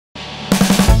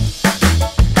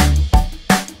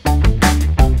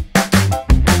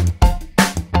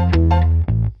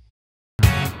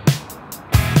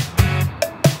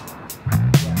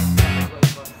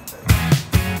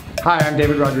Hi, I'm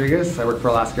David Rodriguez. I work for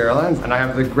Alaska Airlines, and I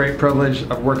have the great privilege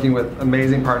of working with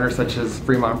amazing partners such as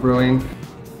Fremont Brewing.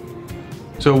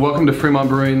 So welcome to Fremont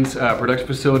Brewing's production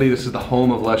facility. This is the home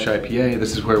of Lush IPA.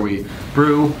 This is where we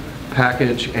brew,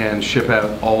 package, and ship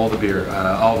out all the beer,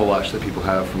 all the Lush that people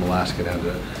have from Alaska down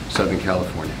to Southern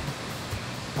California.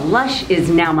 Lush is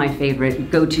now my favorite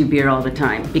go-to beer all the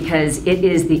time because it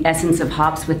is the essence of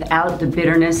hops without the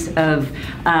bitterness of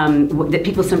that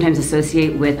people sometimes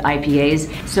associate with IPAs.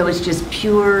 So it's just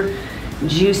pure,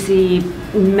 juicy,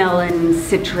 melon,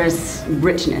 citrus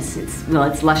richness. It's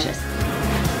luscious.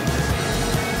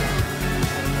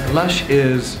 Lush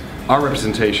is our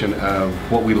representation of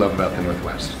what we love about the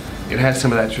Northwest. It has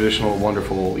some of that traditional,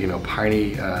 wonderful,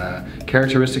 piney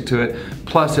characteristic to it.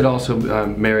 Plus, it also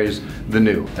marries the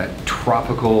new, that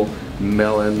tropical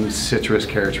melon citrus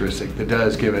characteristic that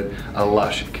does give it a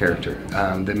lush character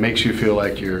that makes you feel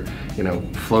like you're,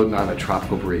 floating on a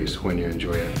tropical breeze when you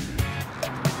enjoy it.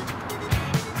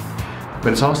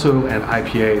 But it's also an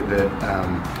IPA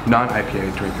that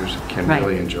non-IPA drinkers can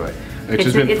really enjoy. Which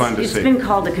has been fun to see. It's been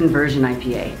called a conversion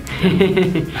IPA.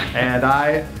 And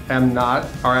I am not,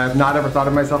 or I have not ever thought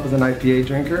of myself as an IPA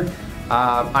drinker.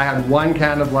 I had one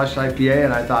can of Lush IPA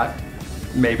and I thought,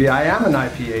 maybe I am an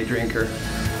IPA drinker.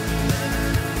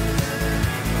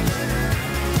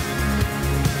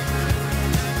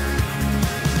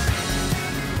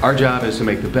 Our job is to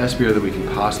make the best beer that we can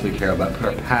possibly care about, put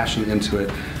our passion into it,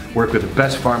 work with the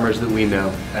best farmers that we know,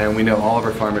 and we know all of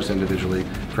our farmers individually,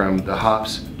 from the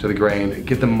hops to the grain,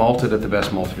 get them malted at the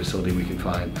best malt facility we can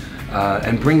find,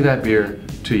 and bring that beer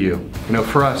to you.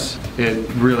 For us, it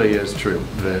really is true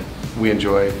that we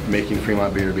enjoy making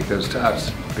Fremont beer because to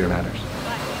us, beer matters.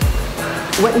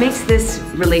 What makes this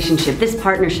relationship, this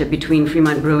partnership between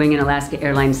Fremont Brewing and Alaska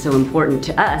Airlines so important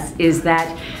to us is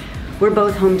that we're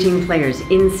both home team players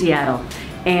in Seattle.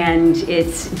 And it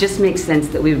just makes sense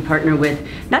that we would partner with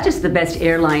not just the best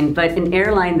airline, but an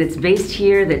airline that's based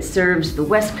here, that serves the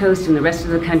West Coast and the rest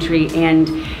of the country, and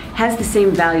has the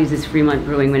same values as Fremont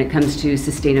Brewing when it comes to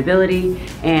sustainability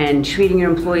and treating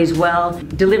your employees well,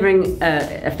 delivering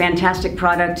a fantastic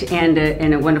product and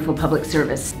a wonderful public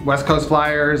service. West Coast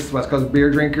flyers, West Coast beer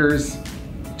drinkers,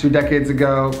 2 decades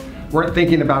ago, weren't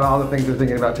thinking about all the things they're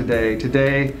thinking about today.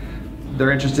 Today,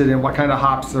 they're interested in what kind of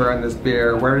hops are in this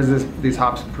beer, where is these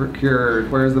hops procured,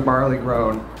 where is the barley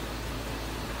grown.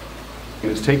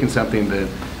 It's taking something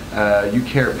that you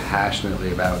care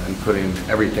passionately about and putting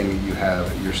everything you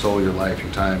have, your soul, your life,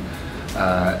 your time,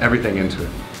 everything into it.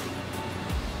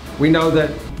 We know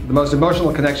that the most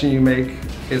emotional connection you make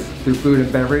is through food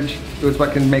and beverage. It's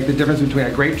what can make the difference between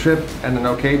a great trip and an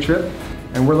okay trip,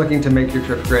 and we're looking to make your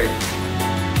trip great.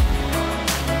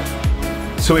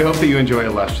 So we hope that you enjoy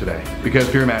a Lush today, because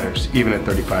beer matters, even at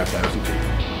 35,000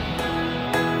 feet.